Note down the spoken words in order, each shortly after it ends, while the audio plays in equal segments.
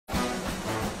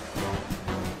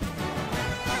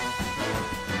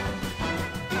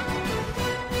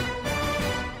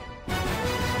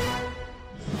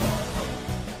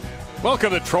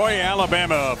Welcome to Troy,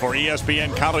 Alabama for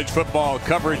ESPN college football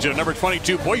coverage of number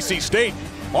 22 Boise State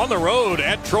on the road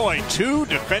at Troy. Two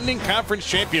defending conference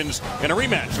champions in a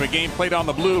rematch of a game played on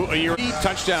the blue a year.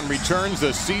 Touchdown returns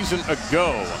a season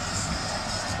ago.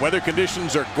 Weather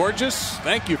conditions are gorgeous.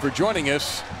 Thank you for joining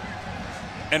us.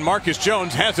 And Marcus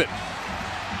Jones has it.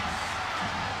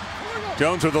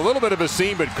 Jones with a little bit of a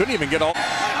seam, but couldn't even get all.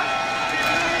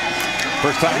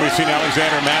 First time we've seen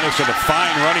Alexander Madison, a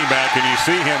fine running back, and you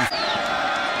see him.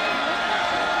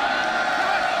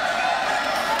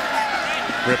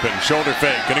 Rippin, shoulder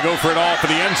fake, gonna go for it all for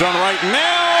the end zone right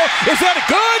now. Is that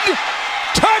good?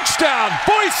 Touchdown,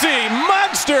 Boise,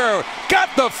 monster, got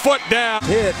the foot down.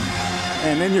 Hit,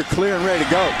 and then you're clear and ready to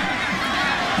go.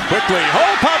 Quickly,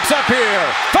 hole pops up here,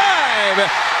 5,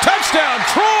 touchdown,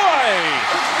 Troy.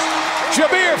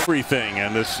 Jabir. Everything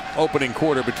in this opening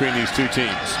quarter between these two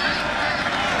teams.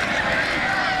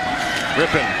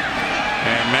 Rippin.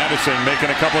 And Madison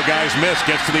making a couple of guys miss.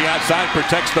 Gets to the outside,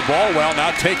 protects the ball well. Now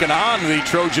taking on the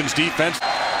Trojans defense.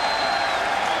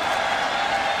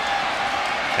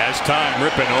 Has time.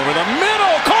 Rippin over the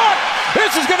middle. Caught!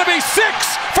 This is going to be 6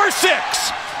 for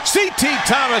 6. C.T.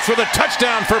 Thomas with a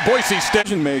touchdown for Boise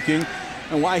State. Making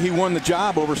and why he won the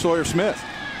job over Sawyer Smith.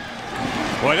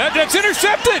 Boy, that's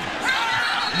intercepted.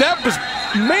 That was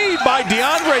made by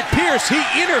DeAndre Pierce. He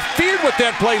interfered with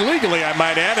that play legally, I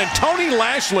might add. And Tony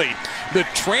Lashley, the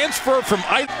transfer from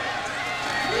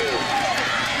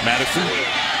Madison.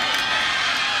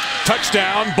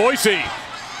 Touchdown, Boise.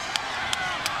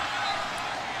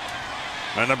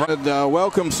 And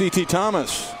welcome C.T.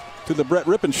 Thomas to the Brett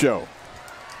Rippin Show.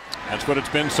 That's what it's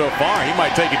been so far. He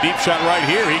might take a deep shot right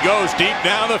here. He goes deep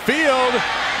down the field.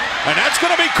 And that's going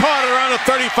to be caught around the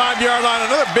 35-yard line.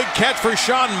 Another big catch for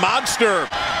Sean Monster.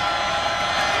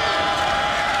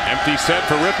 Empty set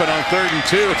for Rippin on 3rd and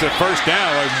 2. It's a first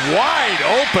down. Wide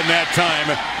open that time.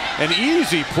 An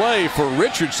easy play for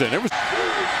Richardson. It was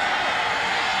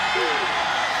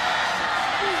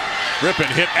Rippin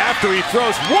hit after he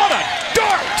throws. What a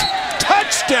dart!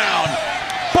 Touchdown!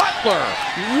 Butler.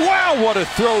 Wow, what a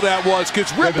throw that was,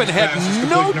 because Rippin had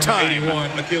no time.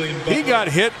 He got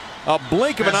hit a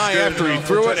blink of an eye after he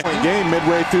threw it. Game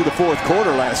midway through the 4th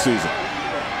quarter last season.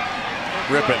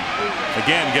 Rippin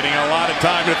again getting a lot of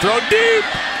time to throw deep.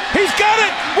 He's got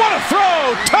it. What a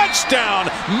throw.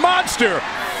 Touchdown. Monster.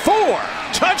 4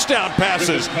 touchdown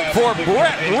passes for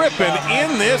Brett Rippin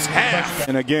in this half.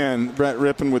 And again, Brett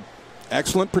Rippin with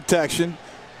excellent protection.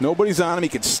 Nobody's on him. He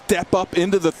can step up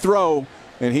into the throw,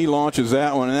 and he launches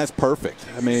that one, and that's perfect.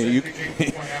 I mean, you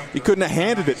couldn't have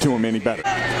handed it to him any better.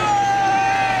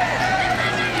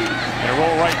 Gonna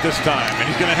roll right this time, and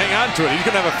he's gonna hang on to it. He's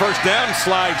gonna have a first down,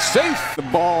 slide safe. The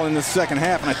ball in the second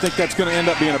half, and I think that's gonna end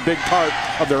up being a big part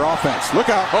of their offense. Look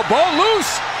out. Oh, ball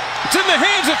loose. It's in the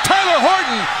hands of Tyler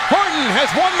Horton. Horton has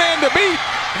one man to beat.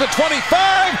 The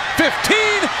 25,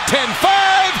 15,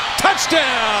 10-5,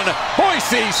 touchdown,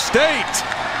 Boise State.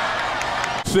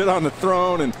 Sit on the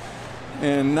throne,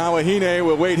 and Nawahine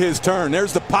will wait his turn.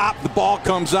 There's the pop. The ball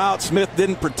comes out. Smith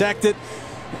didn't protect it.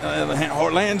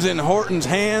 Lands in Horton's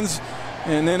hands,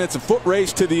 and then it's a foot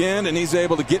race to the end, and he's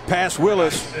able to get past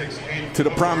Willis to the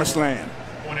promised land.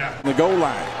 The goal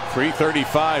line.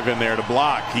 3:35 in there to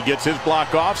block. He gets his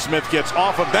block off. Smith gets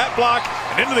off of that block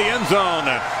and into the end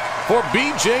zone for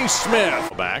B.J.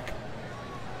 Smith. Back.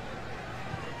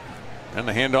 And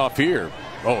the handoff here.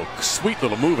 Oh, sweet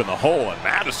little move in the hole, and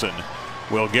Madison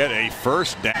will get a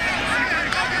first down.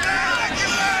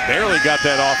 Barely got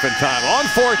that off in time. On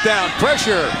 4th down,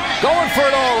 pressure. Going for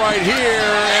it all right here,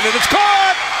 and it's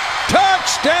caught.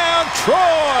 Touchdown,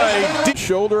 Troy.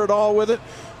 Shoulder it all with it.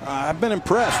 I've been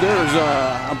impressed. There's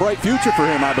a bright future for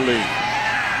him, I believe.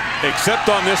 Except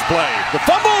on this play. The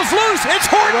fumble is loose. It's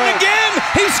Horton again.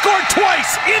 He scored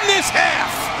twice in this half.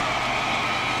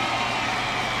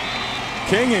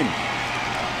 Kinging.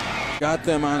 Got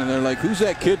them on, and they're like, who's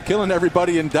that kid killing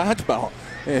everybody in dodgeball?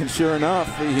 And sure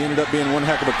enough, he ended up being one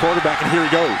heck of a quarterback, and here he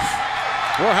goes.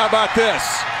 Well, how about this?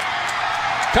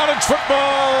 College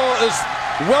football is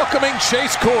welcoming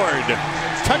Chase Cord.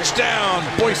 Touchdown,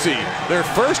 Boise. Their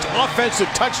first offensive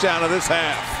touchdown of this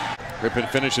half. Rippin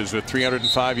finishes with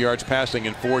 305 yards passing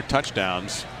and 4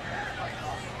 touchdowns.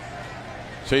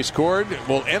 Chase Cord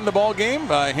will end the ball game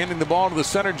by handing the ball to the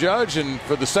center judge, and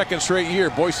for the 2nd straight year,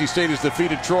 Boise State has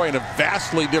defeated Troy in a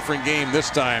vastly different game this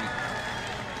time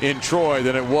in Troy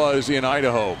than it was in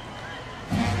Idaho.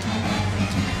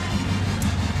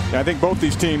 Yeah, I think both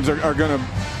these teams are going to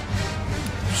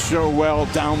show well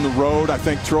down the road. I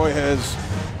think Troy has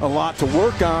a lot to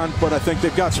work on, but I think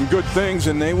they've got some good things,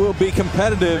 and they will be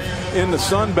competitive in the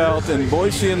Sun Belt. And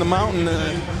Boise in the Mountain,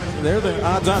 they're the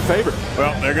odds-on favorite.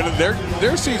 Well, they're going to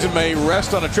their season may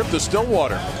rest on a trip to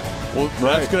Stillwater. Well,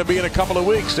 that's going to be in a couple of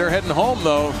weeks. They're heading home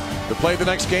though to play the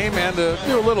next game and to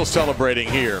do a little celebrating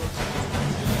here.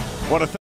 What a